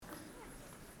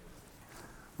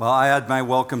Well, I add my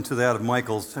welcome to that of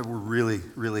Michael's. We're really,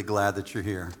 really glad that you're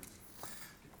here.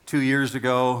 2 years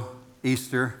ago,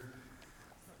 Easter,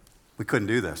 we couldn't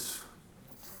do this.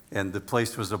 And the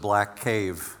place was a black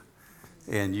cave.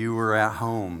 And you were at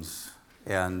Homes.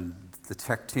 And the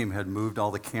tech team had moved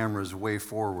all the cameras way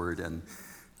forward. And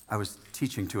I was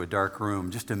teaching to a dark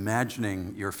room, just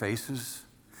imagining your faces.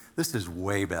 This is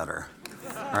way better,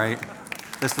 right?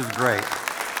 This is great.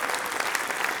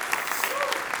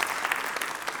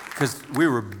 Because we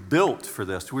were built for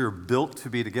this. We were built to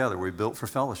be together. We were built for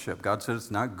fellowship. God said it's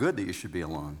not good that you should be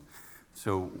alone.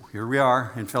 So here we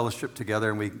are in fellowship together,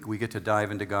 and we get to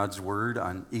dive into God's Word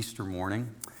on Easter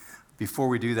morning. Before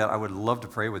we do that, I would love to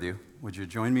pray with you. Would you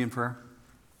join me in prayer?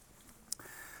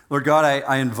 Lord God,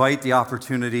 I invite the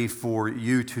opportunity for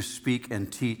you to speak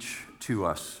and teach to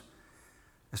us.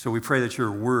 So we pray that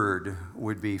your Word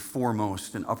would be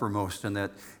foremost and uppermost, and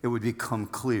that it would become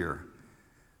clear.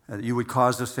 That you would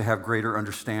cause us to have greater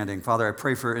understanding. Father, I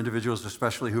pray for individuals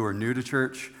especially who are new to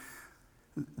church,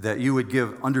 that you would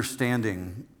give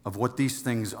understanding of what these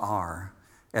things are.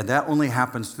 And that only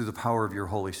happens through the power of your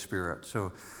Holy Spirit.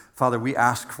 So, Father, we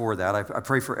ask for that. I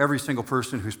pray for every single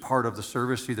person who's part of the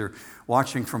service, either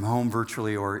watching from home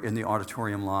virtually or in the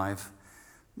auditorium live.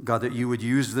 God, that you would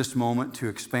use this moment to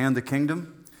expand the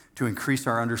kingdom, to increase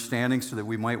our understanding so that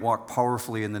we might walk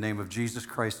powerfully in the name of Jesus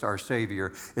Christ, our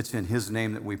Savior. It's in his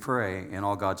name that we pray, and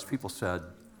all God's people said,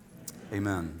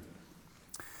 amen.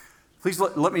 Please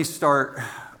let me start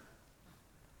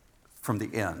from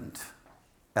the end,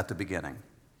 at the beginning.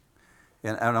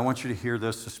 And I want you to hear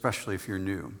this, especially if you're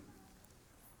new.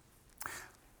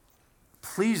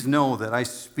 Please know that I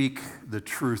speak the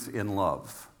truth in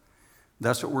love.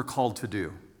 That's what we're called to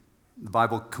do. The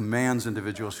Bible commands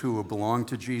individuals who belong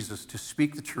to Jesus to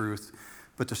speak the truth,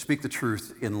 but to speak the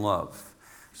truth in love.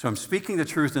 So I'm speaking the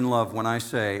truth in love when I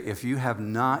say, if you have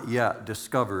not yet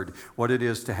discovered what it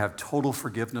is to have total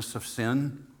forgiveness of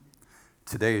sin,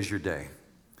 today is your day.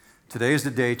 Today is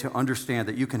the day to understand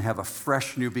that you can have a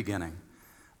fresh new beginning.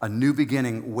 A new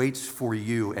beginning waits for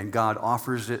you, and God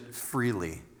offers it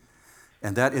freely.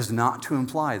 And that is not to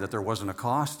imply that there wasn't a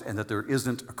cost and that there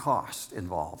isn't a cost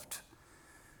involved.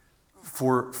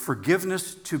 For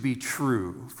forgiveness to be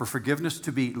true, for forgiveness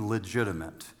to be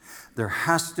legitimate, there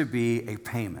has to be a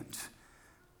payment.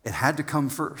 It had to come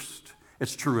first.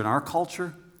 It's true in our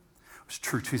culture. It was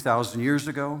true 2,000 years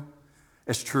ago.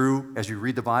 It's true as you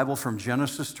read the Bible from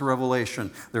Genesis to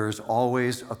Revelation. There is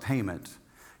always a payment.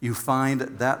 You find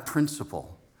that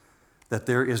principle, that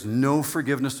there is no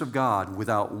forgiveness of God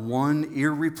without one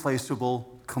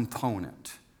irreplaceable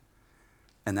component.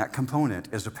 And that component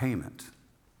is a payment.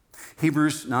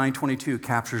 Hebrews 9:22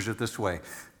 captures it this way.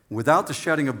 Without the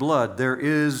shedding of blood, there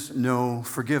is no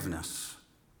forgiveness.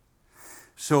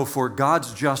 So for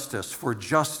God's justice, for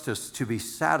justice to be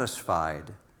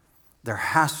satisfied, there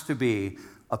has to be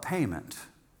a payment.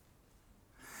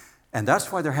 And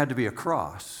that's why there had to be a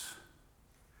cross,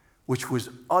 which was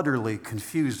utterly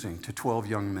confusing to 12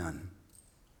 young men.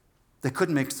 They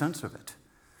couldn't make sense of it.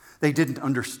 They didn't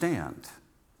understand.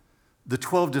 The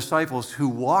 12 disciples who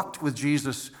walked with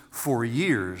Jesus for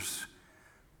years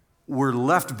were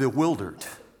left bewildered.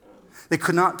 They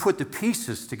could not put the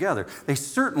pieces together. They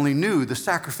certainly knew the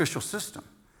sacrificial system.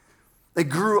 They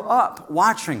grew up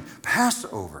watching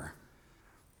Passover.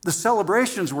 The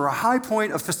celebrations were a high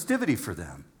point of festivity for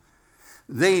them.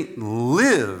 They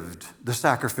lived the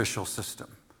sacrificial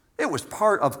system. It was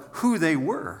part of who they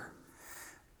were.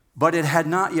 But it had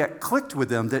not yet clicked with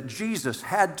them that Jesus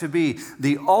had to be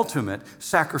the ultimate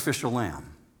sacrificial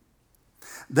lamb.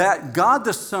 That God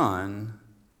the Son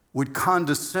would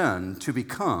condescend to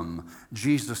become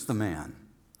Jesus the man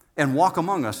and walk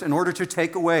among us in order to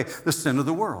take away the sin of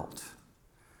the world.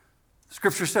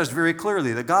 Scripture says very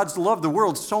clearly that God's loved the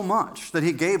world so much that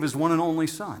he gave his one and only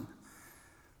Son.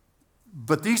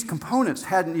 But these components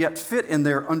hadn't yet fit in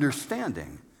their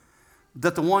understanding.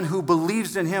 That the one who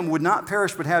believes in him would not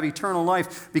perish but have eternal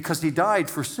life because he died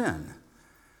for sin.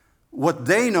 What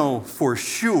they know for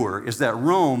sure is that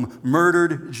Rome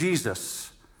murdered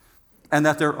Jesus and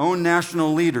that their own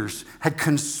national leaders had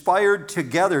conspired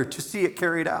together to see it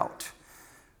carried out,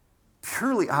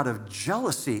 purely out of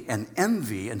jealousy and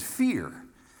envy and fear.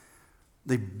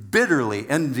 They bitterly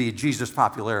envied Jesus'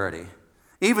 popularity.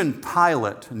 Even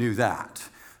Pilate knew that.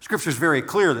 Scripture is very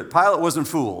clear that Pilate wasn't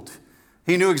fooled.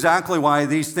 He knew exactly why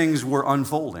these things were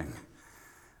unfolding.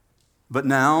 But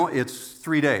now it's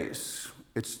 3 days.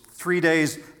 It's 3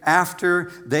 days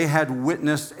after they had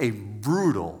witnessed a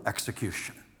brutal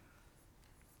execution.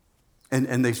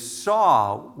 And they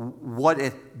saw what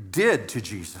it did to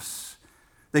Jesus.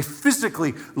 They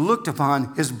physically looked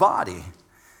upon his body.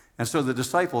 And so the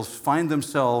disciples find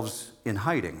themselves in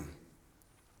hiding,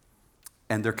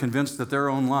 and they're convinced that their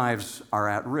own lives are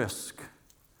at risk.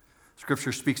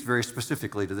 Scripture speaks very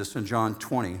specifically to this in John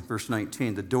 20, verse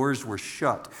 19. The doors were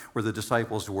shut where the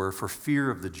disciples were for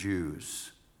fear of the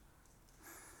Jews.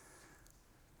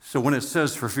 So when it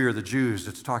says for fear of the Jews,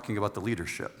 it's talking about the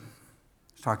leadership.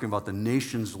 It's talking about the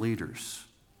nation's leaders.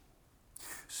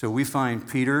 So we find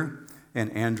Peter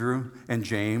and Andrew and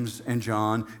James and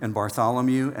John and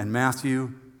Bartholomew and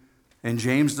Matthew and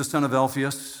James the son of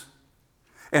Alphaeus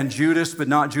and Judas, but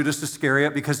not Judas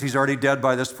Iscariot because he's already dead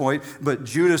by this point, but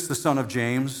Judas the son of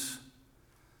James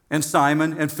and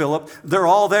Simon and Philip. They're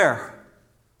all there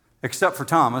except for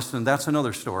Thomas, and that's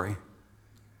another story.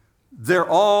 They're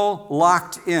all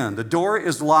locked in. The door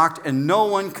is locked and no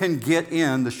one can get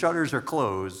in. The shutters are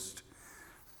closed.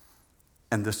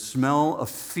 And the smell of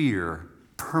fear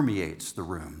permeates the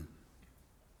room.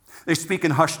 They speak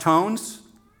in hushed tones.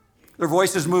 Their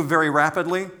voices move very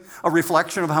rapidly, a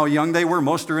reflection of how young they were.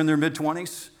 Most are in their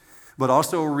mid-20s, but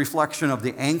also a reflection of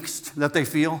the angst that they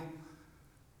feel.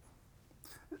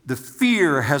 The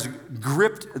fear has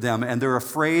gripped them, and they're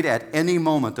afraid at any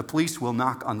moment the police will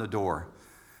knock on the door.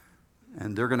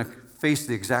 And they're going to face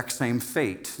the exact same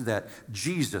fate that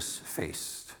Jesus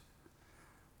faced.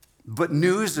 But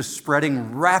news is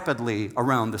spreading rapidly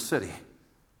around the city.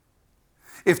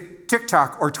 If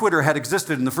TikTok or Twitter had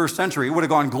existed in the first century, it would have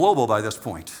gone global by this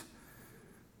point.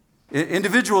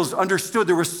 Individuals understood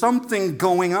there was something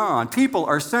going on. People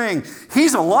are saying,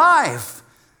 he's alive.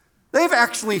 They've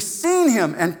actually seen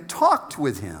him and talked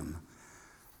with him.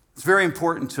 It's very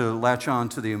important to latch on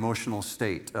to the emotional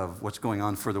state of what's going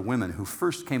on for the women who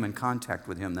first came in contact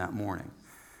with him that morning.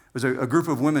 It was a group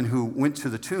of women who went to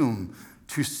the tomb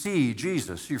to see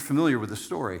Jesus. You're familiar with the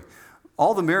story.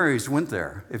 All the Marys went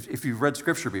there. If you've read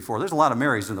Scripture before, there's a lot of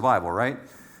Marys in the Bible, right?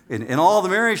 And all the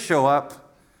Marys show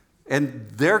up, and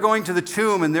they're going to the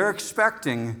tomb, and they're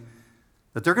expecting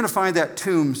that they're going to find that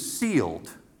tomb sealed.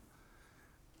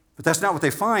 But that's not what they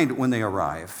find when they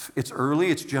arrive. It's early,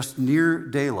 it's just near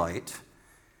daylight.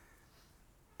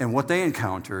 And what they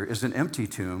encounter is an empty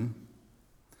tomb,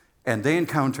 and they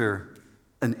encounter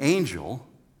an angel,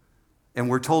 and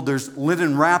we're told there's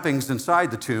linen wrappings inside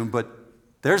the tomb, but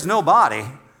there's no body.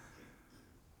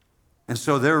 And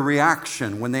so their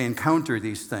reaction when they encounter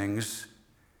these things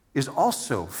is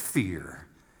also fear.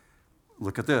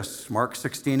 Look at this, Mark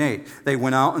 16:8. They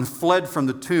went out and fled from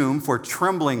the tomb, for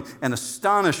trembling and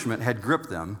astonishment had gripped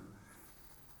them.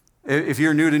 If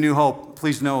you're new to New Hope,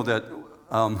 please know that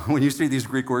when you see these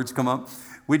Greek words come up,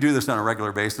 we do this on a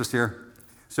regular basis here.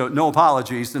 So no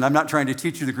apologies, and I'm not trying to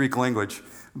teach you the Greek language,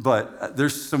 but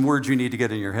there's some words you need to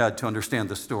get in your head to understand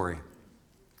the story.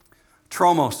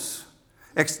 Tromos,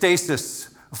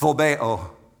 ekstasis, phobeo.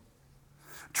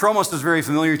 Tromos is very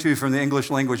familiar to you from the English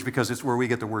language because it's where we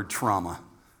get the word trauma.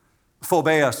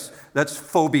 Phobeos, that's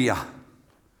phobia.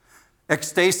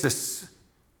 Ekstasis,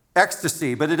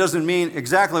 ecstasy, but it doesn't mean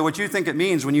exactly what you think it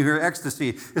means when you hear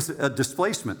ecstasy. It's a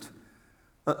displacement,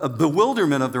 a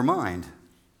bewilderment of their mind.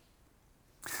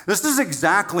 This is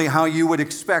exactly how you would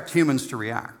expect humans to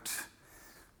react.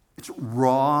 It's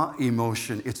raw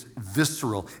emotion, it's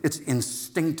visceral, it's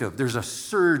instinctive. There's a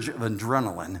surge of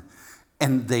adrenaline,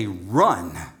 and they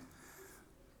run.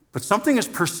 But something is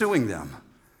pursuing them.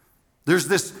 There's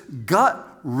this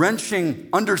gut-wrenching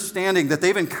understanding that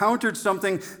they've encountered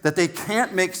something that they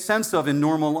can't make sense of in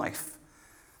normal life.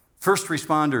 First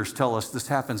responders tell us this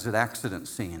happens at accident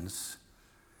scenes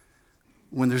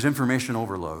when there's information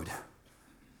overload.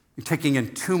 You're taking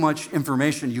in too much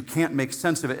information, you can't make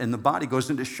sense of it, and the body goes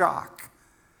into shock.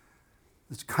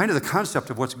 It's kind of the concept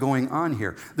of what's going on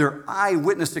here. Their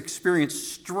eyewitness experience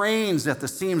strains at the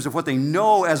seams of what they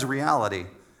know as reality.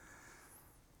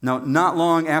 Now, not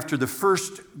long after the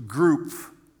first group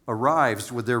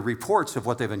arrives with their reports of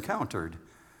what they've encountered,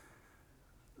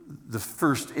 the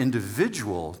first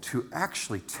individual to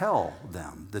actually tell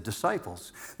them, the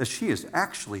disciples, that she has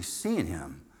actually seen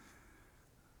him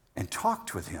and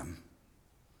talked with him,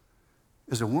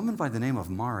 is a woman by the name of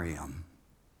Mariam.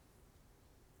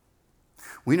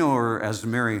 We know her as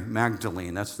Mary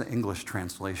Magdalene, that's the English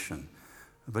translation,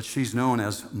 but she's known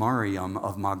as Mariam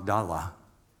of Magdala.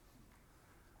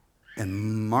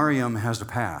 And Mariam has a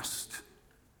past,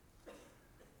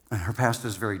 and her past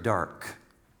is very dark.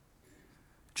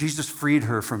 Jesus freed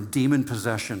her from demon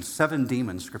possession, 7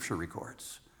 demons, Scripture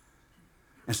records.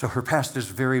 And so her past is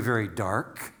very, very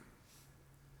dark.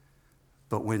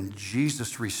 But when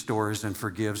Jesus restores and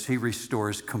forgives, he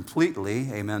restores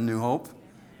completely. Amen, New Hope?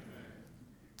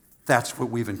 That's what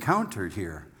we've encountered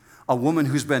here. a woman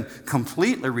who's been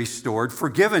completely restored,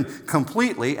 forgiven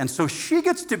completely, and so she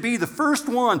gets to be the first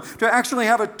one to actually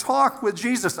have a talk with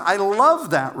Jesus. I love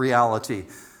that reality,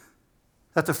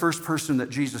 that the first person that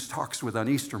Jesus talks with on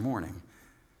Easter morning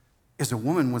is a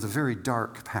woman with a very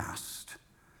dark past.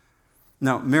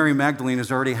 Now, Mary Magdalene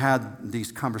has already had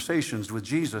these conversations with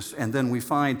Jesus, and then we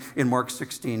find in Mark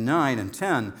 16:9 and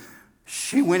 10,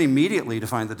 she went immediately to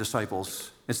find the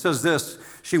disciples. It says this,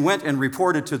 she went and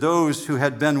reported to those who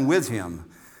had been with him.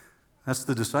 That's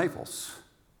the disciples.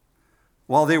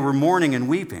 While they were mourning and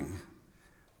weeping,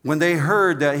 when they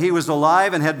heard that he was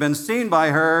alive and had been seen by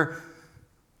her,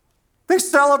 they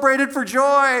celebrated for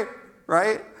joy,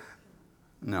 right?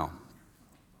 No.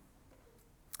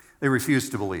 They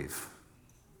refused to believe.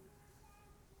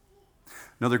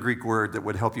 Another Greek word that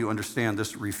would help you understand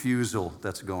this refusal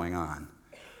that's going on.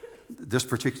 This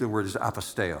particular word is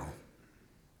aposteo.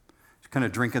 Just kind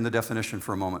of drink in the definition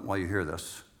for a moment while you hear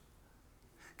this.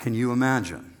 Can you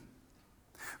imagine?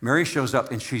 Mary shows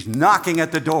up and she's knocking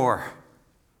at the door.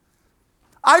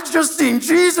 I've just seen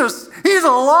Jesus. He's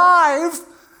alive.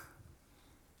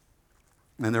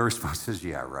 And their response is,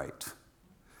 yeah, right.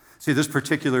 See, this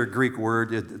particular Greek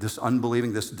word, this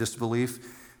unbelieving, this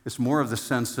disbelief, it's more of the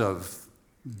sense of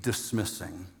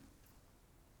dismissing.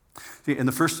 See, in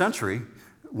the first century,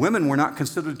 women were not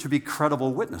considered to be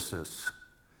credible witnesses.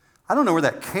 I don't know where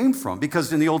that came from,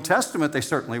 because in the Old Testament, they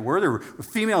certainly were. There were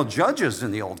female judges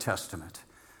in the Old Testament.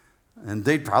 And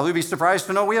they'd probably be surprised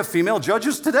to know we have female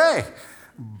judges today.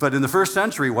 But in the first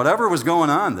century, whatever was going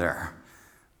on there,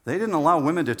 they didn't allow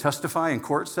women to testify in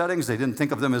court settings. They didn't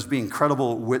think of them as being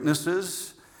credible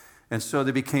witnesses. And so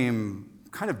they became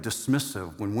kind of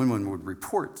dismissive when women would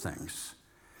report things.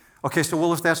 Okay, so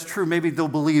well, if that's true, maybe they'll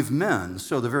believe men.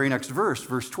 So the very next verse,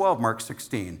 verse 12, Mark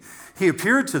 16. He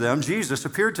appeared to them, Jesus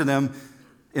appeared to them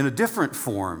in a different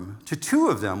form, to two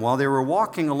of them while they were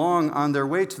walking along on their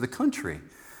way to the country.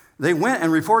 They went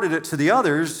and reported it to the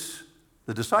others,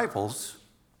 the disciples,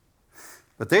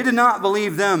 but they did not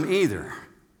believe them either.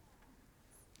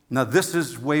 Now, this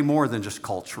is way more than just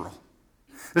cultural.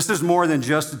 This is more than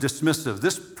just dismissive.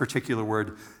 This particular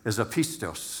word is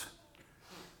apistos.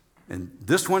 And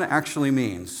this one actually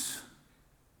means,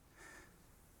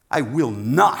 I will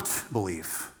not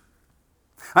believe.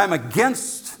 I'm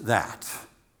against that.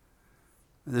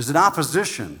 There's an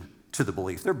opposition to the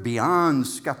belief. They're beyond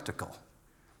skeptical.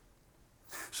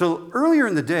 So earlier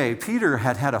in the day, Peter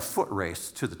had had a foot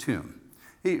race to the tomb.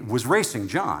 He was racing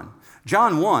John.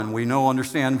 John 1, we know,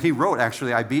 understand, he wrote,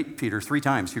 actually, I beat Peter 3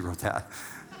 times, he wrote that.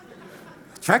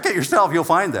 Check it yourself, you'll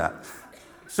find that.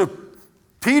 So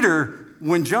Peter,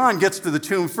 when John gets to the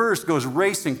tomb first, goes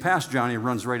racing past John, he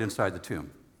runs right inside the tomb.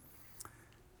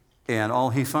 And all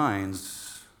he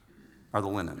finds are the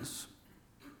linens.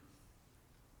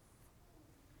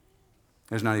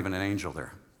 There's not even an angel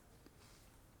there.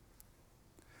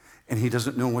 And he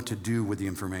doesn't know what to do with the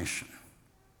information.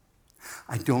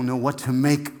 I don't know what to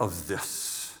make of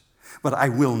this, but I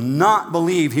will not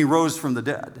believe he rose from the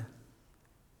dead.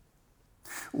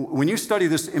 When you study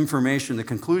this information, the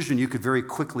conclusion you could very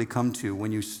quickly come to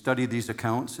when you study these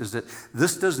accounts is that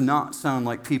this does not sound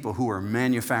like people who are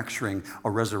manufacturing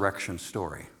a resurrection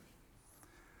story.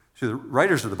 See, the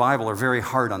writers of the Bible are very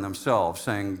hard on themselves,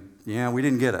 saying, yeah, we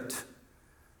didn't get it.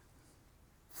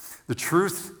 The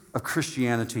truth of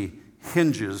Christianity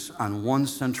hinges on one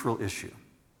central issue.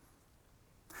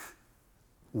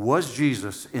 Was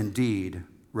Jesus indeed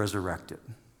resurrected?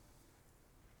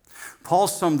 Paul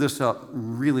summed this up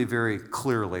really very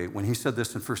clearly when he said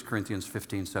this in 1 Corinthians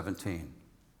 15:17.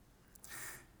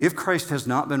 If Christ has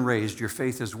not been raised, your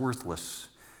faith is worthless.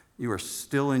 You are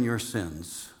still in your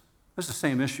sins. That's the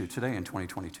same issue today in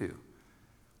 2022.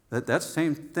 That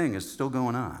same thing is still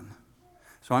going on.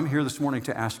 So I'm here this morning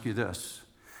to ask you this.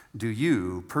 Do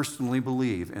you personally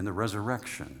believe in the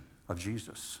resurrection of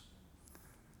Jesus?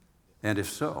 And if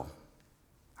so,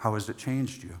 how has it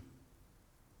changed you?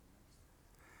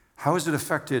 How has it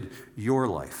affected your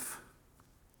life?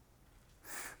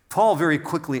 Paul very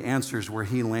quickly answers where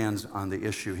he lands on the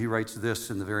issue. He writes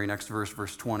this in the very next verse,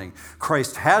 verse 20.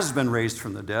 Christ has been raised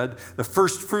from the dead, the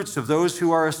first fruits of those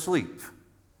who are asleep.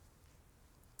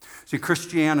 See,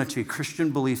 Christianity, Christian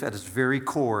belief at its very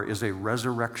core is a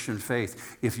resurrection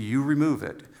faith. If you remove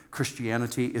it,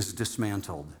 Christianity is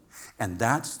dismantled. And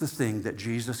that's the thing that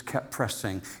Jesus kept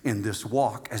pressing in this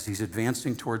walk as he's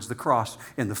advancing towards the cross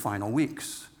in the final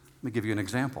weeks. Let me give you an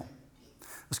example.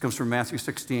 This comes from Matthew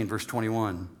 16, verse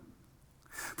 21.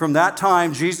 From that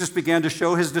time, Jesus began to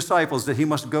show his disciples that he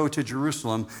must go to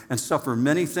Jerusalem and suffer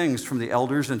many things from the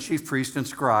elders and chief priests and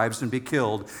scribes and be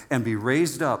killed and be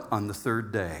raised up on the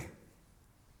third day.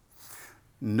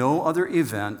 No other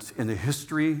event in the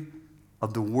history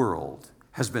of the world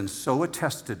has been so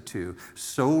attested to,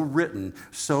 so written,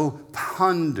 so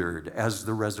pondered as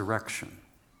the resurrection.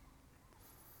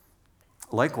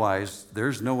 Likewise,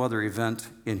 there's no other event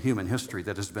in human history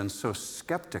that has been so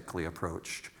skeptically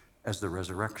approached as the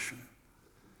resurrection.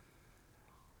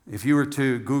 If you were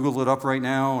to Google it up right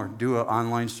now or do an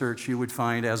online search, you would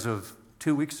find, as of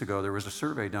 2 weeks ago, there was a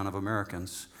survey done of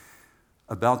Americans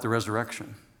about the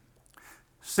resurrection.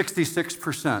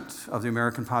 66% of the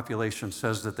American population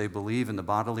says that they believe in the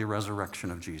bodily resurrection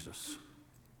of Jesus.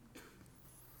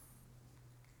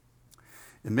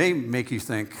 It may make you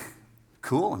think,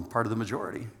 cool, I'm part of the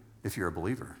majority if you're a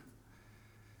believer.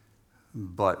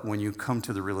 But when you come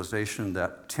to the realization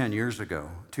that 10 years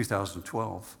ago,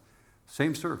 2012,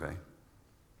 same survey,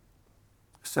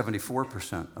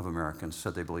 74% of Americans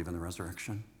said they believe in the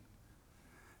resurrection.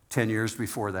 10 years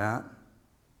before that,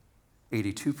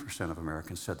 82% of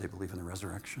Americans said they believe in the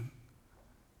resurrection.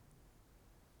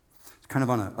 It's kind of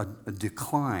on a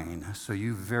decline, so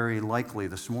you very likely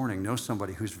this morning know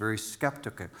somebody who's very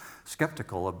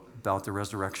skeptical about the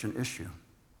resurrection issue.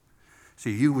 So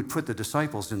you would put the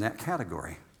disciples in that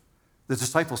category. The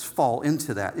disciples fall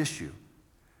into that issue.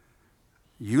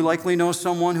 You likely know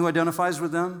someone who identifies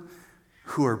with them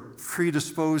who are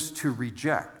predisposed to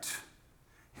reject.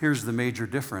 Here's the major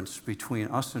difference between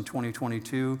us in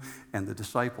 2022 and the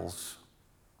disciples.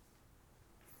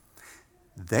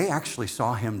 They actually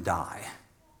saw him die.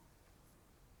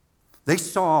 They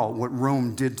saw what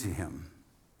Rome did to him.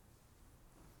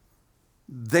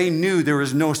 They knew there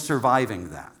was no surviving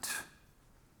that.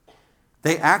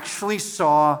 They actually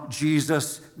saw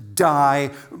Jesus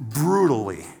die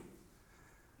brutally.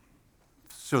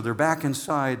 So they're back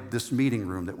inside this meeting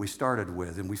room that we started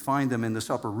with, and we find them in this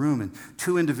upper room, and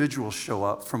two individuals show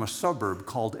up from a suburb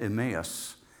called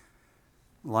Emmaus.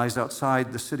 It lies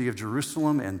outside the city of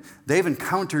Jerusalem, and they've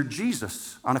encountered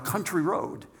Jesus on a country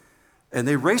road. And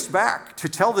they race back to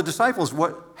tell the disciples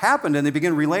what happened, and they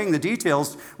begin relaying the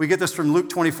details. We get this from Luke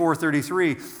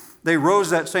 24:33. They rose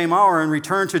that same hour and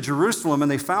returned to Jerusalem, and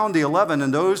they found the 11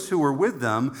 and those who were with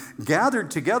them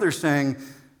gathered together, saying,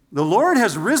 "The Lord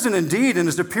has risen indeed and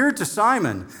has appeared to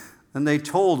Simon." And they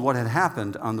told what had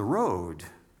happened on the road.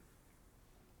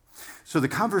 So the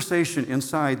conversation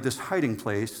inside this hiding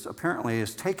place apparently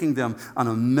is taking them on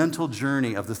a mental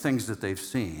journey of the things that they've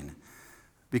seen.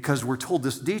 Because we're told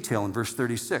this detail in verse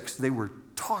 36. They were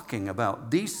talking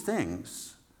about these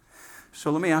things.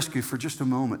 So let me ask you for just a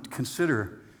moment,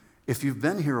 consider, if you've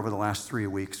been here over the last 3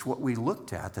 weeks, what we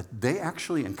looked at that they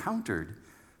actually encountered,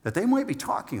 that they might be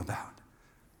talking about.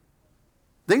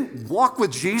 They walk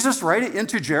with Jesus right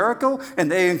into Jericho,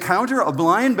 and they encounter a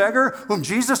blind beggar whom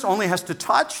Jesus only has to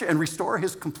touch and restore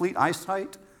his complete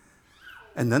eyesight.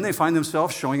 And then they find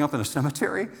themselves showing up in a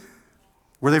cemetery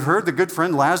where they've heard the good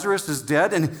friend Lazarus is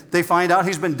dead, and they find out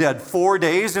he's been dead 4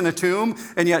 days in a tomb,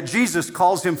 and yet Jesus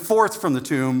calls him forth from the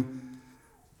tomb,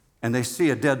 and they see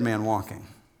a dead man walking.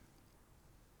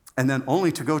 And then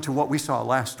only to go to what we saw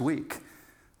last week,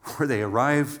 where they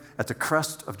arrive at the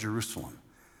crest of Jerusalem.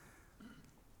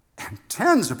 And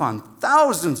tens upon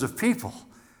thousands of people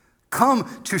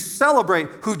come to celebrate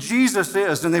who Jesus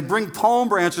is, and they bring palm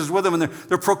branches with them, and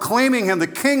they're proclaiming him the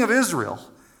King of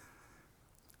Israel.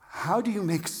 How do you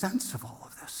make sense of all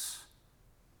of this?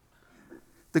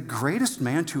 The greatest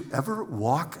man to ever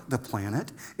walk the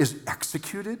planet is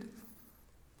executed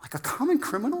like a common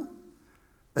criminal?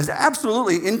 That's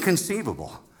absolutely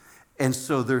inconceivable. And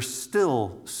so they're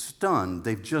still stunned.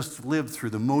 They've just lived through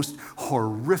the most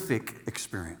horrific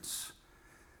experience.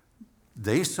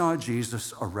 They saw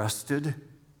Jesus arrested,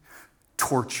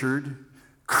 tortured,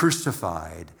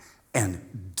 crucified,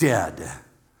 and dead.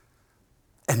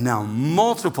 And now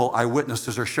multiple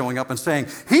eyewitnesses are showing up and saying,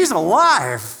 "He's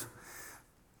alive."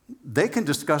 They can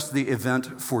discuss the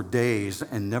event for days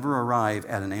and never arrive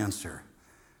at an answer.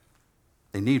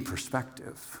 They need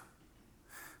perspective.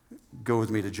 Go with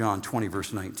me to John 20,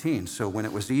 verse 19. So when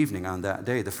it was evening on that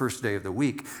day, the first day of the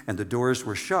week, and the doors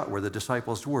were shut where the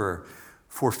disciples were,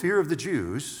 for fear of the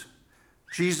Jews,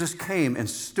 Jesus came and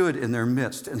stood in their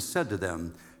midst and said to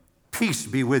them, "Peace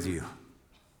be with you."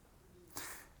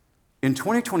 In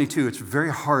 2022, it's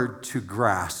very hard to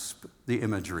grasp the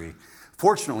imagery.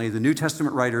 Fortunately, the New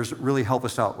Testament writers really help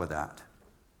us out with that.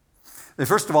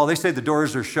 First of all, they say the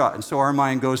doors are shut, and so our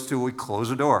mind goes to, we close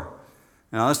a door.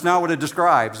 Now, that's not what it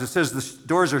describes. It says the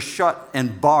doors are shut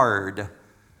and barred.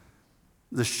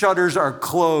 The shutters are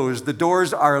closed. The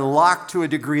doors are locked to a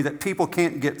degree that people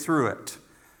can't get through it.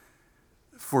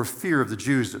 For fear of the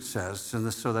Jews, it says.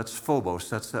 And so that's phobos.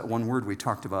 That's that one word we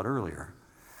talked about earlier.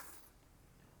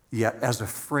 Yet, as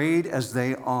afraid as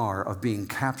they are of being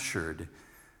captured,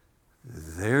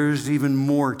 there's even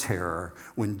more terror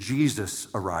when Jesus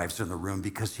arrives in the room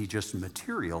because he just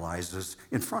materializes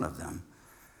in front of them.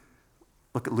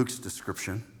 Look at Luke's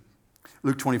description.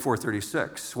 Luke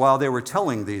 24:36. While they were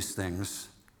telling these things,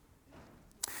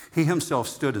 he himself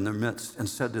stood in their midst and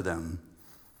said to them,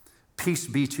 "Peace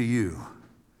be to you."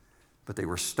 But they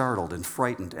were startled and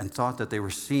frightened and thought that they were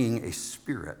seeing a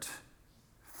spirit.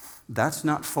 That's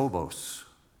not phobos.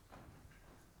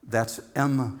 That's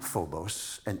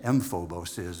emphobos, and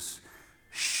emphobos is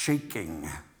shaking.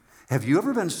 Have you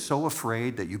ever been so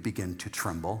afraid that you begin to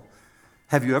tremble?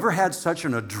 Have you ever had such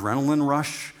an adrenaline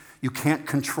rush you can't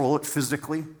control it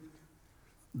physically?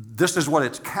 This is what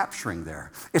it's capturing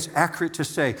there. It's accurate to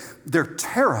say they're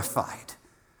terrified.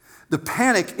 The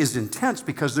panic is intense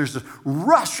because there's a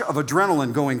rush of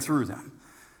adrenaline going through them.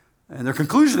 And their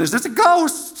conclusion is, it's a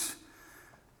ghost.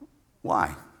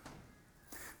 Why?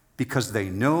 Because they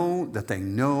know that they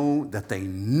know that they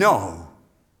know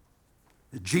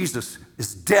that Jesus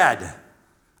is dead.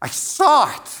 I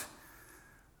saw it.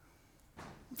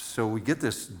 So we get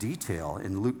this detail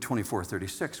in Luke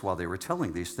 24:36. While they were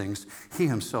telling these things, he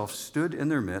himself stood in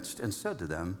their midst and said to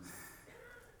them,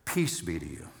 "Peace be to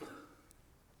you."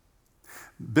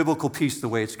 Biblical peace, the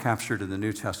way it's captured in the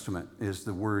New Testament, is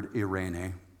the word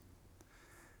eirene.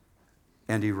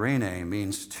 And eirene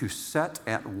means to set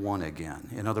at one again.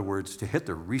 In other words, to hit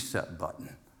the reset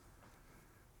button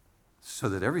so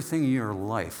that everything in your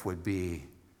life would be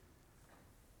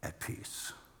at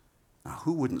peace. Now,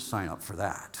 who wouldn't sign up for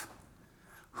that?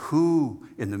 Who,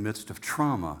 in the midst of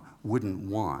trauma, wouldn't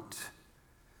want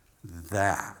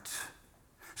that?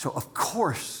 So, of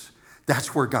course,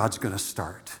 that's where God's going to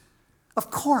start.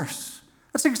 Of course.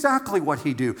 That's exactly what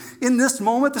he do. In this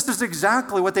moment, this is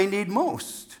exactly what they need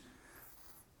most.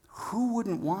 Who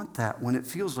wouldn't want that when it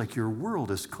feels like your world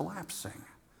is collapsing?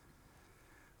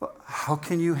 How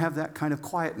can you have that kind of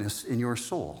quietness in your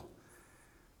soul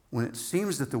when it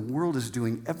seems that the world is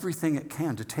doing everything it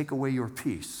can to take away your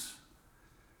peace?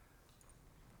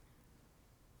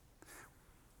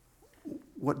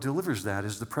 What delivers that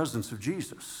is the presence of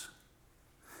Jesus.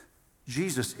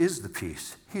 Jesus is the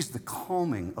peace. He's the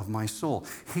calming of my soul.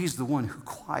 He's the one who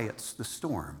quiets the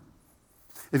storm.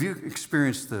 If you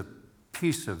experience the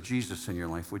peace of Jesus in your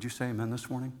life, would you say amen this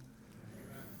morning?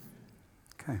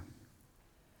 Okay.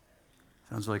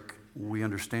 Sounds like we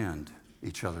understand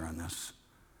each other on this.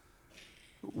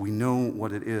 We know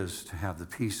what it is to have the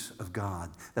peace of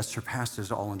God that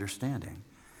surpasses all understanding.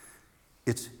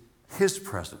 It's his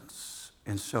presence.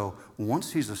 And so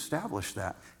once he's established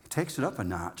that, he takes it up a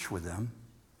notch with them.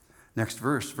 Next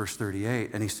verse, verse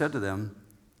 38, and he said to them,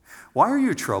 "Why are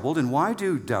you troubled, and why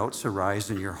do doubts arise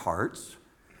in your hearts?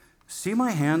 See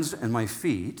my hands and my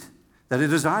feet, that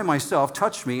it is I myself.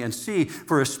 Touch me and see,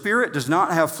 for a spirit does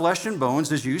not have flesh and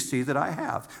bones as you see that I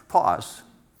have." Pause.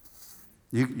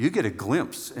 You get a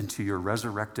glimpse into your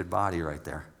resurrected body right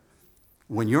there.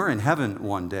 When you're in heaven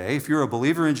one day, if you're a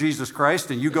believer in Jesus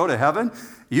Christ and you go to heaven,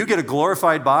 you get a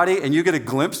glorified body and you get a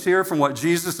glimpse here from what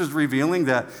Jesus is revealing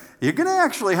that you're going to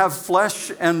actually have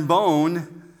flesh and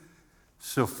bone.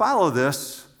 So follow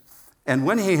this. And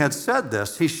when he had said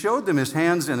this, he showed them his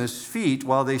hands and his feet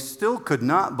while they still could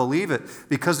not believe it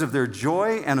because of their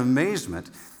joy and amazement.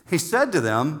 He said to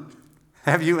them,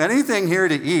 "Have you anything here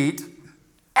to eat?"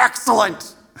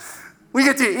 Excellent. We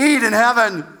get to eat in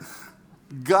heaven.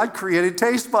 God created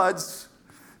taste buds,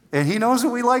 and he knows that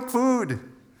we like food,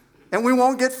 and we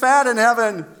won't get fat in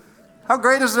heaven. How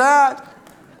great is that?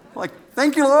 Like,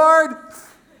 thank you, Lord.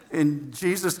 And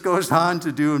Jesus goes on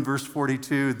to do in verse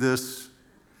 42 this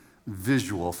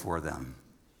visual for them.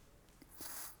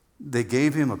 They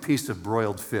gave him a piece of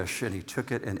broiled fish, and he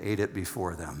took it and ate it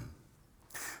before them.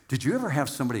 Did you ever have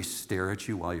somebody stare at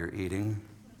you while you're eating?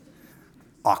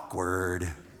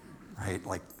 Awkward, right?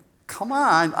 Like, come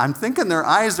on. I'm thinking their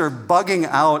eyes are bugging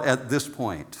out at this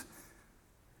point.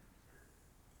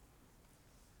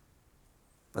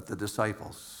 But the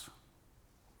disciples,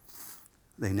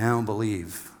 they now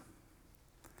believe.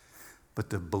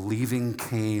 But the believing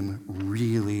came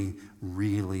really,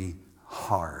 really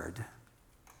hard.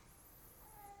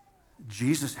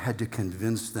 Jesus had to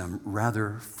convince them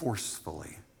rather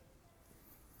forcefully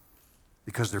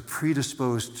because they're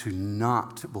predisposed to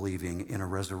not believing in a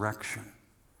resurrection.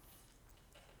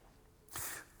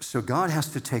 So God has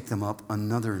to take them up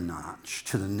another notch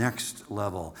to the next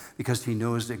level because he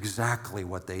knows exactly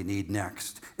what they need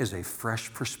next is a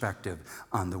fresh perspective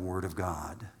on the Word of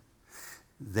God.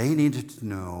 They needed to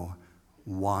know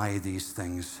why these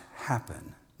things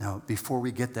happen. Now, before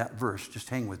we get that verse, just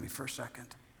hang with me for a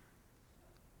second.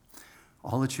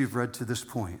 all that you've read to this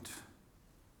point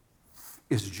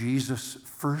is Jesus'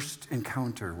 first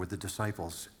encounter with the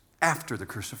disciples after the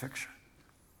crucifixion.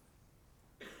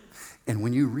 And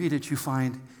when you read it, you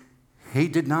find he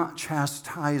did not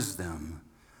chastise them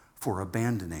for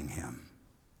abandoning him.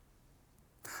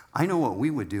 I know what we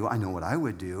would do. I know what I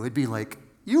would do. It'd be like,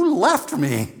 you left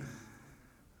me.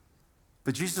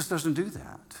 But Jesus doesn't do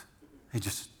that. He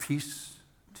just, peace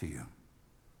to you.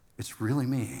 It's really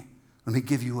me. Let me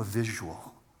give you a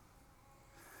visual.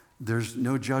 There's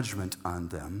no judgment on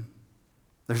them.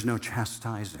 There's no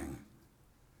chastising.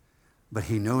 But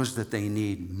he knows that they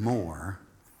need more.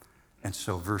 And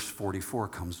so verse 44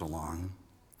 comes along.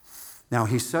 Now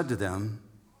he said to them,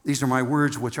 these are my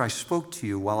words which I spoke to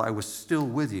you while I was still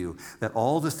with you, that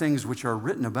all the things which are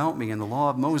written about me in the law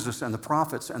of Moses and the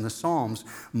prophets and the Psalms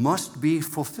must be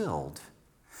fulfilled.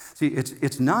 See,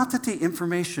 it's not that the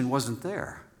information wasn't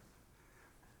there.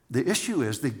 The issue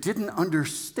is they didn't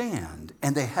understand,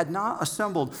 and they had not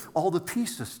assembled all the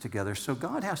pieces together. So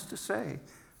God has to say,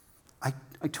 I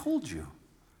told you.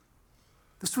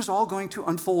 This was all going to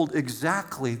unfold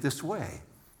exactly this way.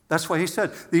 That's why he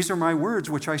said, these are my words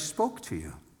which I spoke to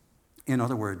you. In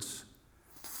other words,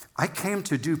 I came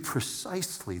to do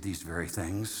precisely these very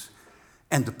things,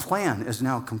 and the plan is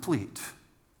now complete.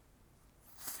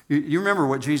 You remember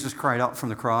what Jesus cried out from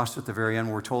the cross at the very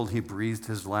end? We're told he breathed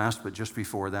his last, but just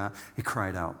before that, he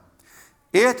cried out,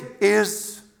 "It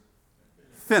is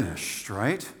finished,"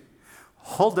 right?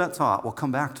 Hold that thought. We'll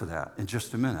come back to that in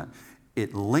just a minute.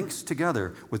 It links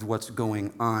together with what's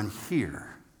going on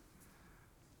here.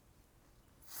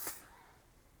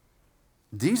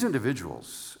 These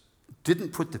individuals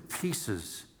didn't put the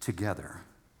pieces together.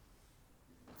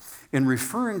 In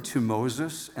referring to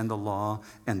Moses and the law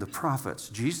and the prophets,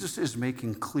 Jesus is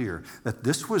making clear that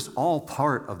this was all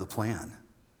part of the plan.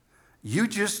 You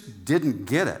just didn't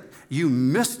get it. You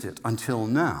missed it until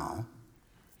now.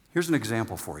 Here's an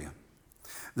example for you.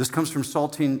 This comes from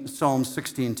Psalm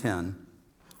 16:10.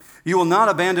 You will not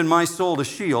abandon my soul to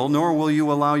Sheol, nor will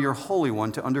you allow your Holy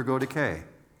One to undergo decay.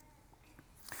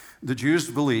 The Jews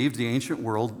believed, the ancient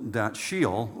world, that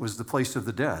Sheol was the place of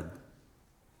the dead.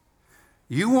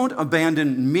 You won't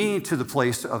abandon me to the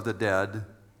place of the dead.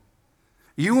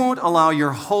 You won't allow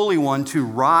your Holy One to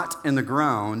rot in the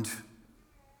ground.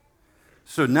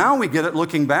 So now we get it,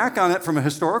 looking back on it from a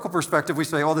historical perspective, we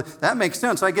say, oh, that makes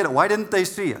sense. I get it. Why didn't they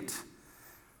see it?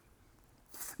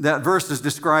 That verse is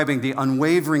describing the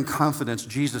unwavering confidence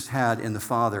Jesus had in the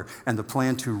Father and the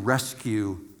plan to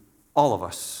rescue all of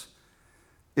us,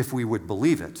 if we would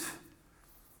believe it,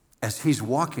 as he's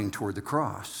walking toward the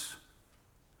cross.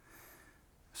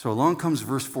 So along comes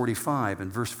verse 45,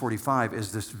 and verse 45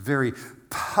 is this very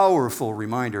powerful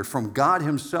reminder from God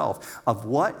himself of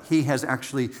what he has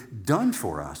actually done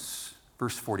for us.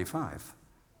 Verse 45.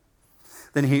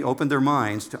 Then he opened their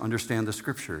minds to understand the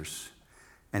scriptures,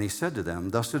 and he said to them,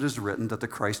 thus it is written that the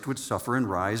Christ would suffer and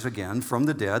rise again from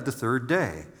the dead the third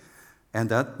day, and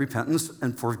that repentance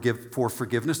and for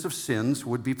forgiveness of sins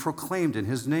would be proclaimed in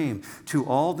his name to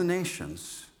all the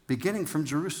nations, beginning from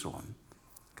Jerusalem.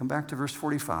 Come back to verse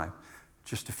 45,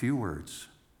 just a few words.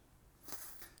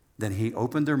 Then he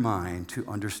opened their mind to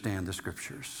understand the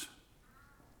scriptures.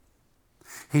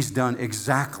 He's done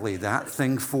exactly that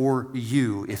thing for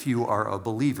you if you are a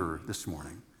believer this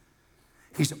morning.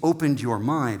 He's opened your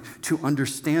mind to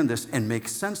understand this and make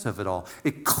sense of it all.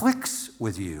 It clicks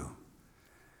with you.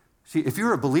 See, if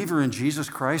you're a believer in Jesus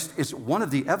Christ, it's one of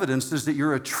the evidences that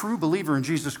you're a true believer in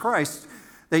Jesus Christ,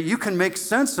 that you can make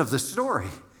sense of the story.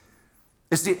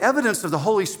 It's the evidence of the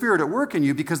Holy Spirit at work in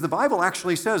you, because the Bible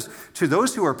actually says, to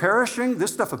those who are perishing,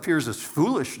 this stuff appears as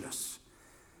foolishness.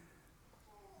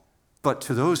 But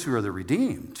to those who are the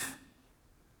redeemed,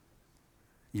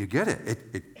 you get it.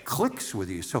 It clicks with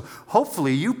you. So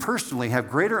hopefully you personally have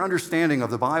greater understanding of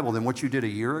the Bible than what you did a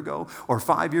year ago, or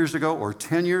 5 years ago, or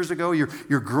 10 years ago.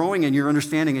 You're growing in your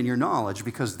understanding and your knowledge,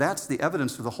 because that's the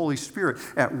evidence of the Holy Spirit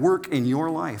at work in your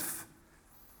life.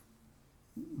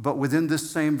 But within this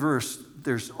same verse,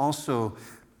 there's also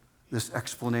this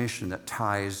explanation that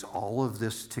ties all of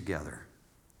this together.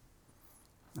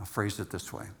 I'll phrase it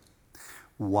this way.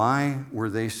 Why were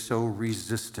they so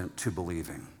resistant to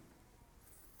believing?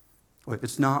 Well,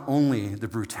 it's not only the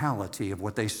brutality of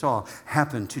what they saw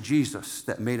happen to Jesus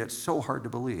that made it so hard to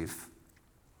believe.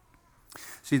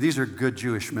 See, these are good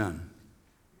Jewish men.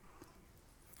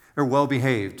 They're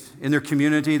well-behaved. In their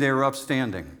community, they were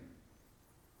upstanding.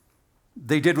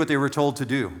 They did what they were told to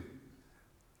do.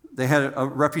 They had a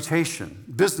reputation.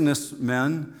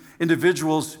 Businessmen,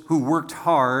 individuals who worked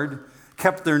hard,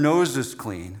 kept their noses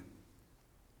clean.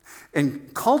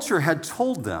 And culture had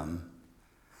told them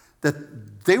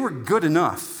that they were good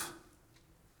enough.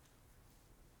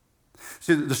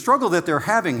 See, the struggle that they're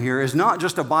having here is not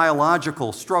just a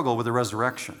biological struggle with the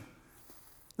resurrection.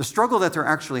 The struggle that they're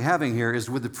actually having here is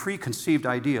with the preconceived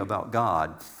idea about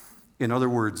God. In other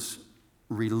words,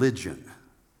 religion.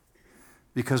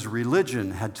 Because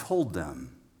religion had told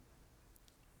them,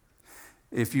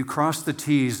 if you cross the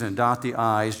T's and dot the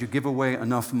I's, you give away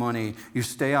enough money, you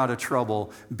stay out of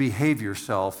trouble, behave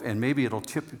yourself, and maybe it'll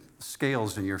tip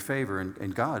scales in your favor,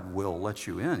 and God will let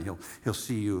you in. He'll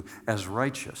see you as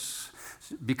righteous.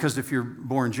 Because if you're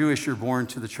born Jewish, you're born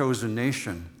to the chosen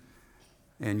nation,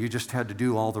 and you just had to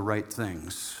do all the right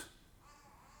things.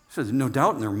 So there's no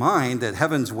doubt in their mind that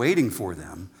heaven's waiting for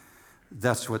them.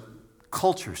 That's what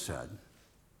culture said.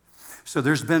 So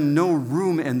there's been no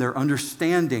room in their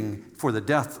understanding for the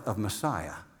death of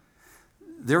Messiah.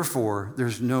 Therefore,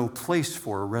 there's no place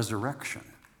for a resurrection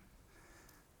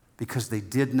because they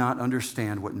did not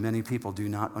understand what many people do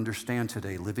not understand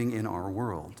today living in our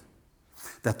world,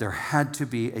 that there had to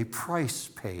be a price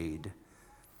paid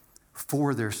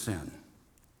for their sin.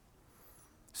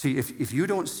 See, if you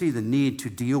don't see the need to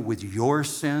deal with your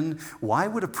sin, why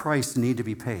would a price need to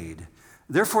be paid?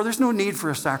 Therefore, there's no need for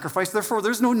a sacrifice. Therefore,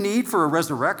 there's no need for a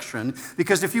resurrection,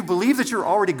 because if you believe that you're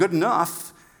already good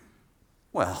enough,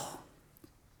 well,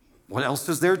 what else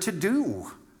is there to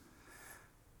do?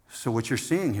 So what you're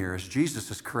seeing here is Jesus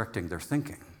is correcting their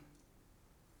thinking.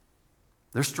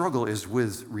 Their struggle is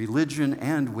with religion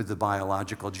and with the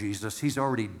biological Jesus. He's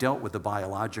already dealt with the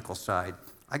biological side.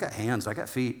 I got hands, I got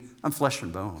feet, I'm flesh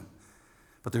and bone.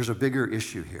 But there's a bigger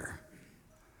issue here.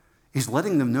 He's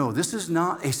letting them know this is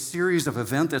not a series of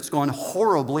events that's gone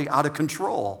horribly out of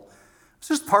control.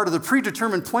 This is part of the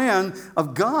predetermined plan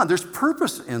of God. There's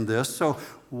purpose in this, so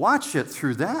watch it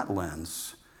through that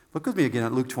lens. Look with me again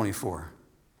at Luke 24.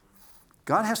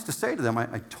 God has to say to them,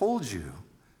 I told you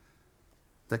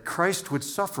that Christ would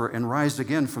suffer and rise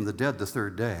again from the dead the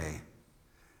third day.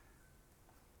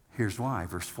 Here's why,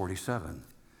 verse 47.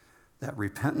 That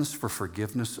repentance for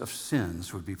forgiveness of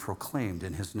sins would be proclaimed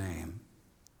in his name,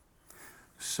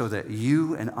 so that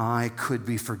you and I could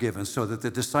be forgiven, so that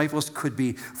the disciples could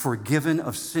be forgiven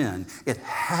of sin. It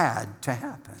had to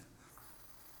happen.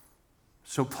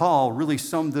 So Paul really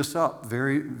summed this up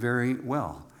very, very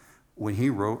well when he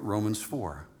wrote Romans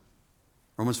 4.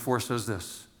 Romans 4 says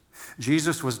this: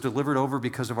 Jesus was delivered over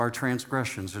because of our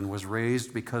transgressions and was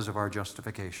raised because of our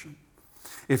justification.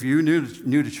 If you're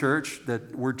new to church,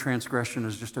 that word transgression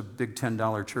is just a big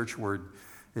 $10 church word.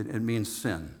 It means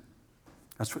sin.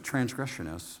 That's what transgression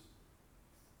is.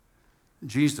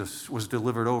 Jesus was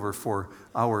delivered over for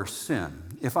our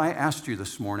sin. If I asked you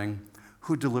this morning,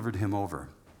 who delivered him over?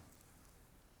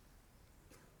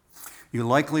 You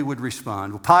likely would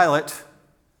respond, well, Pilate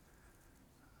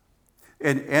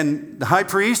and the high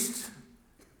priest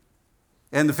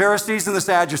and the Pharisees and the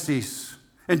Sadducees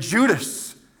and Judas.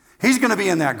 He's going to be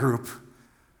in that group.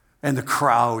 And the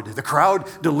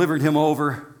crowd delivered him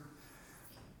over.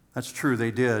 That's true,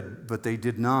 they did, but they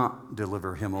did not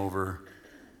deliver him over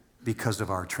because of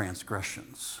our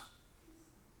transgressions.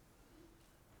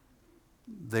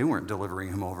 They weren't delivering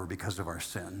him over because of our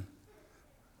sin.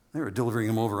 They were delivering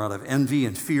him over out of envy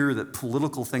and fear that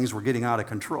political things were getting out of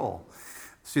control.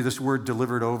 See, this word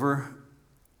delivered over,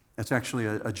 it's actually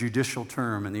a judicial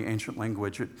term in the ancient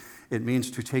language. It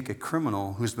means to take a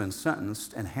criminal who's been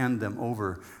sentenced and hand them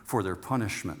over for their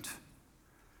punishment.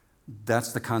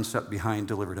 That's the concept behind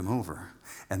delivered him over.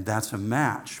 And that's a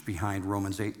match behind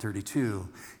Romans 8:32.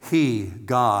 He,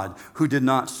 God, who did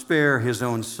not spare his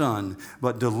own son,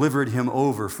 but delivered him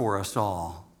over for us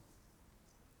all.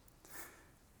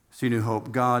 See, New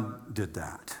Hope, God did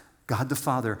that. God the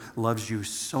Father loves you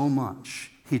so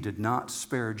much, he did not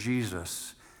spare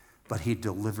Jesus, but he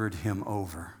delivered him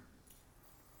over.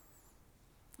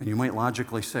 And you might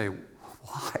logically say,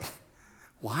 why?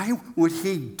 Why would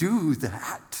he do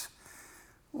that?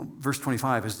 Well, verse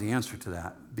 25 is the answer to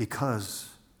that. Because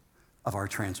of our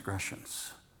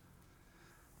transgressions.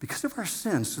 Because of our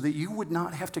sins, so that you would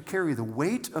not have to carry the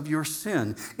weight of your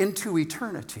sin into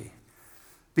eternity.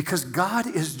 Because God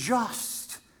is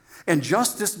just, and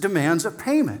justice demands a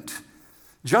payment.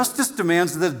 Justice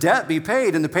demands that the debt be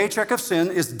paid, and the paycheck of sin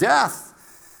is death.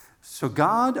 So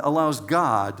God allows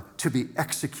God to be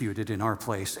executed in our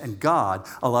place, and God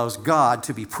allows God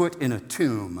to be put in a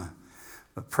tomb.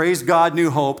 But praise God, New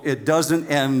Hope, it doesn't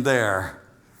end there.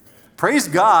 Praise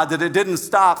God that it didn't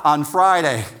stop on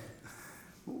Friday.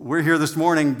 We're here this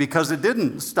morning because it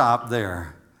didn't stop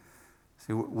there.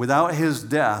 See, without his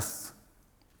death,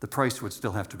 the price would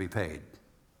still have to be paid.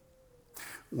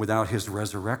 Without his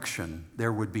resurrection,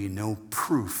 there would be no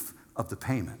proof of the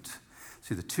payment.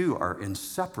 See, the two are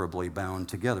inseparably bound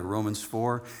together. Romans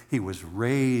 4, he was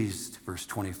raised, verse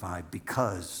 25,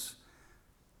 because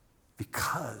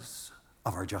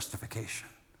of our justification.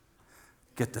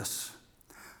 Get this.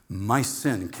 My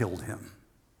sin killed him.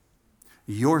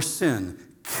 Your sin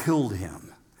killed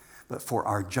him. But for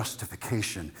our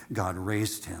justification, God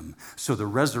raised him. So the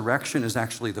resurrection is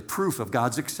actually the proof of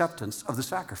God's acceptance of the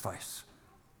sacrifice.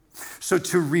 So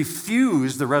to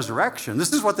refuse the resurrection,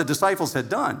 this is what the disciples had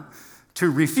done. To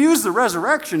refuse the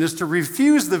resurrection is to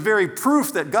refuse the very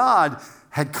proof that God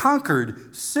had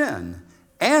conquered sin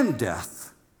and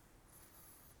death.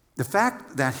 The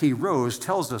fact that he rose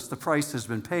tells us the price has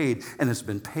been paid, and it's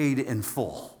been paid in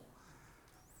full.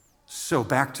 So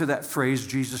back to that phrase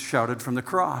Jesus shouted from the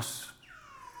cross.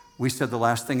 We said the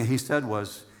last thing he said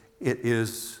was, "It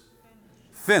is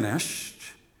finished,"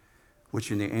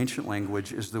 which in the ancient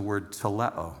language is the word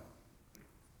teleo.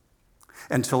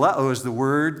 And teleo is the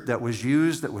word that was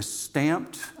used, that was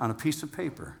stamped on a piece of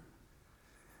paper.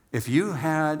 If you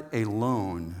had a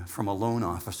loan from a loan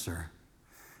officer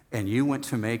and you went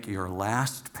to make your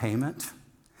last payment,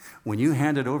 when you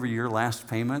handed over your last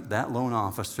payment, that loan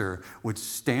officer would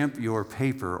stamp your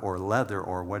paper or leather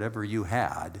or whatever you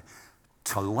had,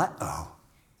 teleo,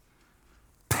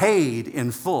 paid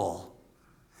in full.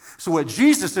 So what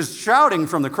Jesus is shouting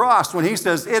from the cross when he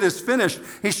says, "It is finished,"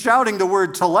 he's shouting the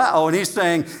word teleo, and he's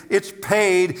saying, it's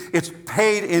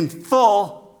paid in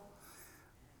full.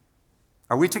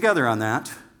 Are we together on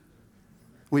that?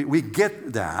 We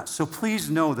get that. So please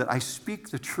know that I speak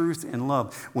the truth in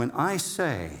love. When I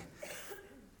say,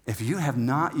 if you have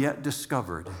not yet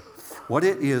discovered what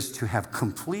it is to have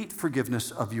complete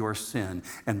forgiveness of your sin,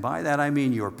 and by that I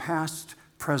mean your past,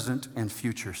 present, and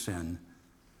future sin,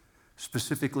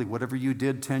 specifically whatever you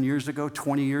did 10 years ago,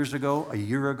 20 years ago, a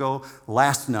year ago,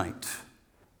 last night,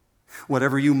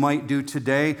 whatever you might do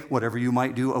today, whatever you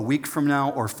might do a week from now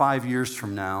or 5 years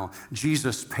from now,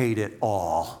 Jesus paid it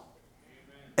all.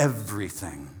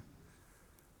 Everything.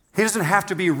 He doesn't have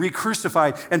to be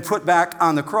re-crucified and put back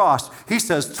on the cross. He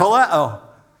says, teleo.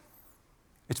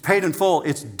 It's paid in full.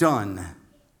 It's done.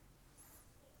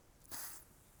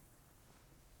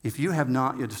 If you have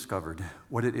not yet discovered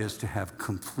what it is to have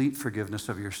complete forgiveness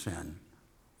of your sin,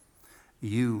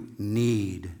 you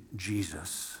need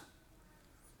Jesus,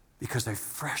 because a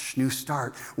fresh new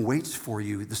start waits for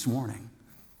you this morning.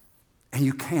 And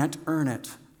you can't earn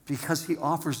it because he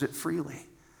offers it freely.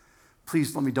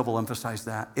 Please let me double emphasize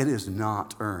that. It is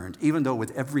not earned. Even though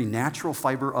with every natural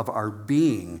fiber of our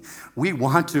being, we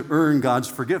want to earn God's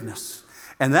forgiveness.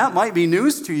 And that might be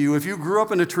news to you if you grew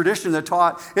up in a tradition that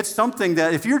taught it's something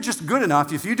that if you're just good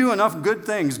enough, if you do enough good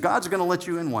things, God's going to let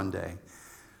you in one day.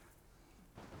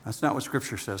 That's not what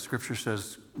Scripture says. Scripture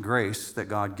says grace that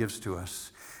God gives to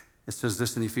us. It says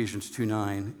this in Ephesians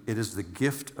 2:9, it is the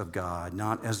gift of God,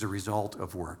 not as a result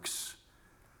of works.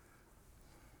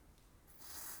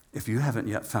 If you haven't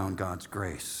yet found God's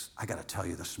grace, I got to tell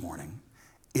you this morning,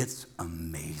 it's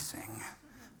amazing.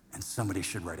 And somebody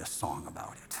should write a song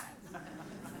about it.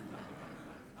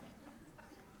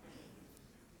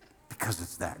 Because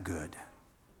it's that good.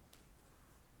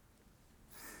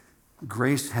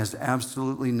 Grace has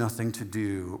absolutely nothing to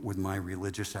do with my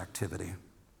religious activity.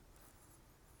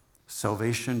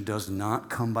 Salvation does not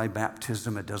come by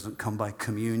baptism. It doesn't come by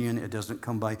communion. It doesn't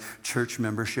come by church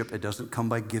membership. It doesn't come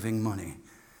by giving money.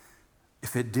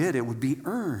 If it did, it would be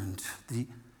earned. The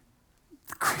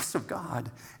grace of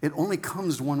God, it only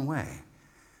comes one way: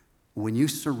 when you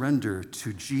surrender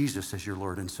to Jesus as your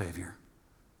Lord and Savior.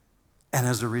 And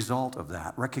as a result of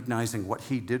that, recognizing what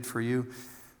he did for you,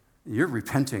 you're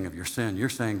repenting of your sin. You're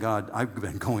saying, God, I've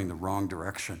been going the wrong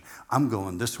direction. I'm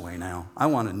going this way now. I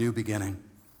want a new beginning.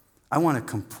 I want a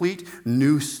complete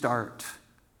new start.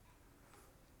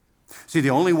 See, the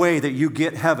only way that you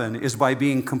get heaven is by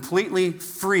being completely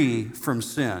free from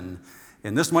sin.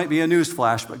 And this might be a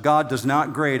newsflash, but God does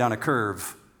not grade on a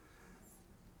curve.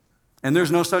 And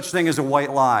there's no such thing as a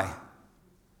white lie.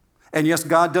 And yes,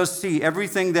 God does see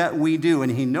everything that we do,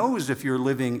 and he knows if you're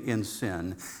living in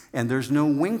sin. And there's no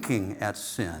winking at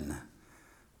sin.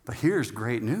 But here's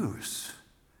great news.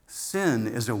 Sin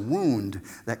is a wound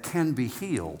that can be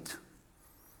healed.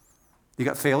 You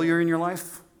got failure in your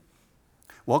life?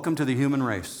 Welcome to the human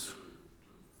race.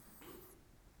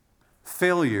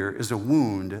 Failure is a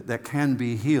wound that can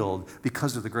be healed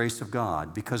because of the grace of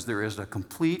God, because there is a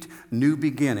complete new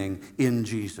beginning in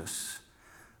Jesus.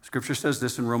 Scripture says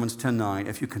this in Romans 10:9,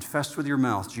 if you confess with your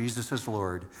mouth Jesus as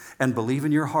Lord and believe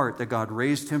in your heart that God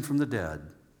raised him from the dead,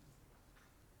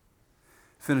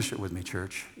 finish it with me,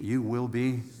 church, you will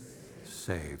be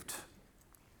saved.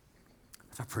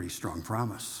 That's a pretty strong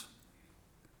promise.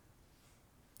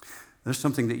 There's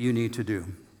something that you need to do.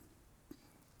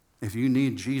 If you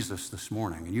need Jesus this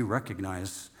morning and you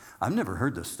recognize, I've never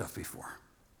heard this stuff before.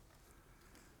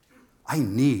 I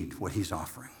need what he's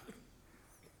offering.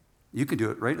 You can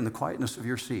do it right in the quietness of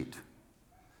your seat.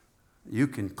 You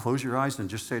can close your eyes and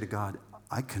just say to God,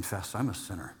 I confess I'm a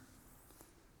sinner.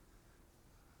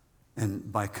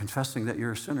 And by confessing that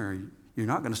you're a sinner, you're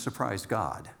not going to surprise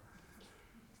God.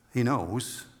 He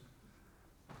knows.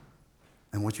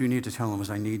 And what you need to tell him is,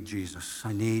 I need Jesus.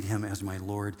 I need him as my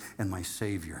Lord and my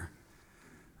Savior.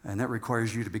 And that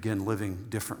requires you to begin living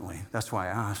differently. That's why I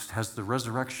asked, has the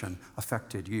resurrection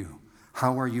affected you?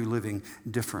 How are you living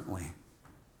differently?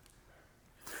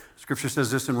 Scripture says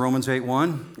this in Romans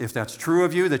 8:1, if that's true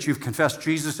of you, that you've confessed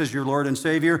Jesus as your Lord and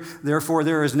Savior, therefore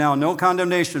there is now no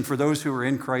condemnation for those who are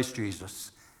in Christ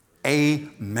Jesus.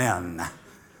 Amen.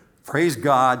 Praise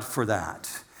God for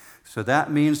that. So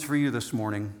that means for you this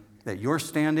morning that your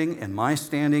standing and my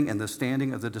standing and the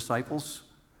standing of the disciples,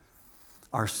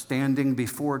 our standing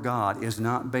before God is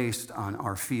not based on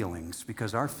our feelings,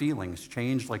 because our feelings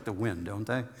change like the wind, don't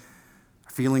they?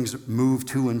 Feelings move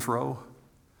to and fro.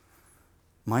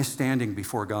 My standing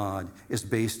before God is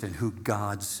based in who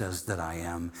God says that I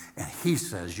am, and he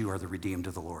says you are the redeemed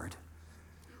of the Lord.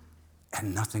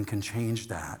 And nothing can change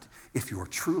that if you're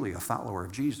truly a follower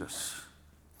of Jesus.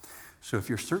 So if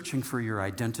you're searching for your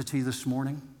identity this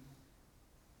morning,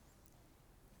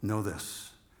 know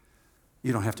this.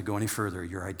 You don't have to go any further.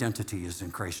 Your identity is in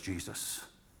Christ Jesus.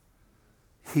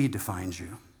 He defines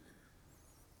you.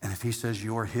 And if he says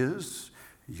you're his,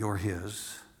 you're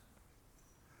his.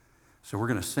 So we're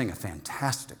going to sing a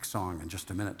fantastic song in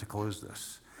just a minute to close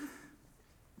this.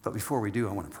 But before we do,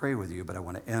 I want to pray with you, but I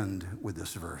want to end with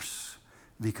this verse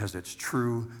because it's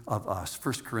true of us.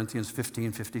 1 Corinthians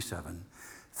 15:57.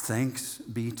 Thanks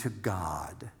be to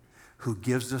God who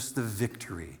gives us the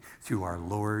victory through our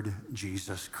Lord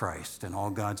Jesus Christ. And all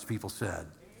God's people said,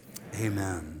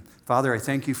 Amen. Father, I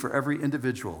thank you for every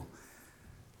individual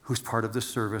who's part of this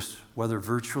service, whether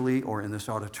virtually or in this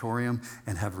auditorium,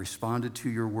 and have responded to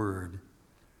your word.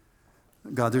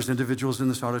 God, there's individuals in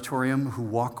this auditorium who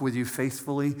walk with you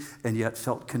faithfully and yet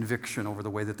felt conviction over the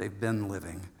way that they've been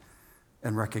living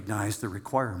and recognize the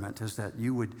requirement is that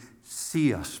you would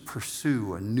see us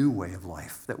pursue a new way of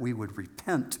life, that we would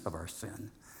repent of our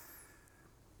sin.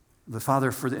 But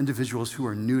Father, for the individuals who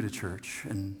are new to church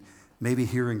and maybe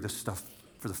hearing this stuff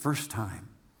for the first time,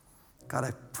 God,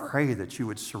 I pray that you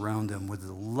would surround them with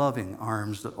the loving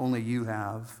arms that only you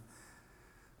have,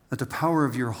 that the power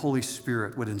of your Holy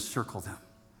Spirit would encircle them,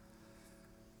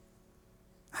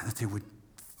 and that they would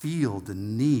feel the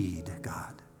need,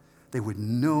 God. They would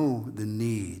know the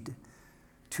need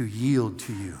to yield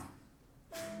to you,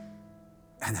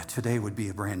 and that today would be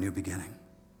a brand new beginning.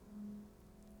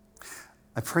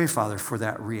 I pray, Father, for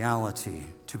that reality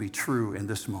to be true in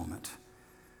this moment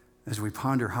as we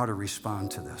ponder how to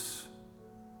respond to this.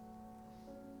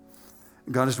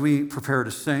 God, as we prepare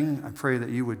to sing, I pray that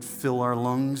you would fill our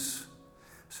lungs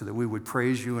so that we would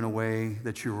praise you in a way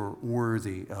that you are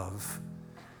worthy of,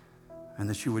 and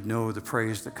that you would know the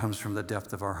praise that comes from the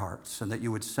depth of our hearts, and that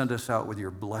you would send us out with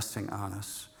your blessing on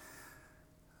us,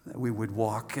 that we would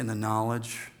walk in the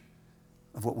knowledge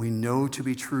of what we know to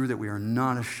be true, that we are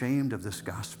not ashamed of this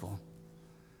gospel,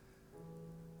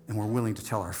 and we're willing to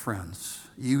tell our friends.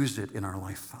 Use it in our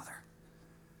life, Father.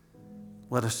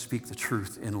 Let us speak the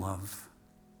truth in love.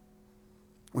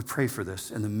 We pray for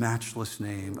this in the matchless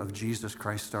name of Jesus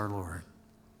Christ our Lord.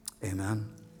 Amen.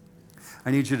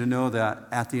 I need you to know that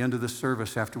at the end of the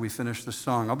service, after we finish the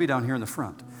song, I'll be down here in the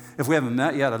front. If we haven't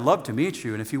met yet, I'd love to meet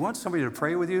you. And if you want somebody to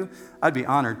pray with you, I'd be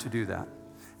honored to do that.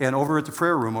 And over at the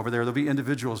prayer room over there, there'll be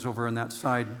individuals over in that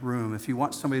side room. If you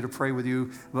want somebody to pray with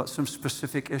you about some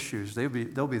specific issues, they'll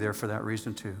be there for that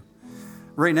reason too.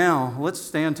 Right now, let's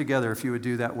stand together if you would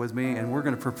do that with me, and we're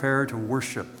going to prepare to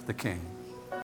worship the King.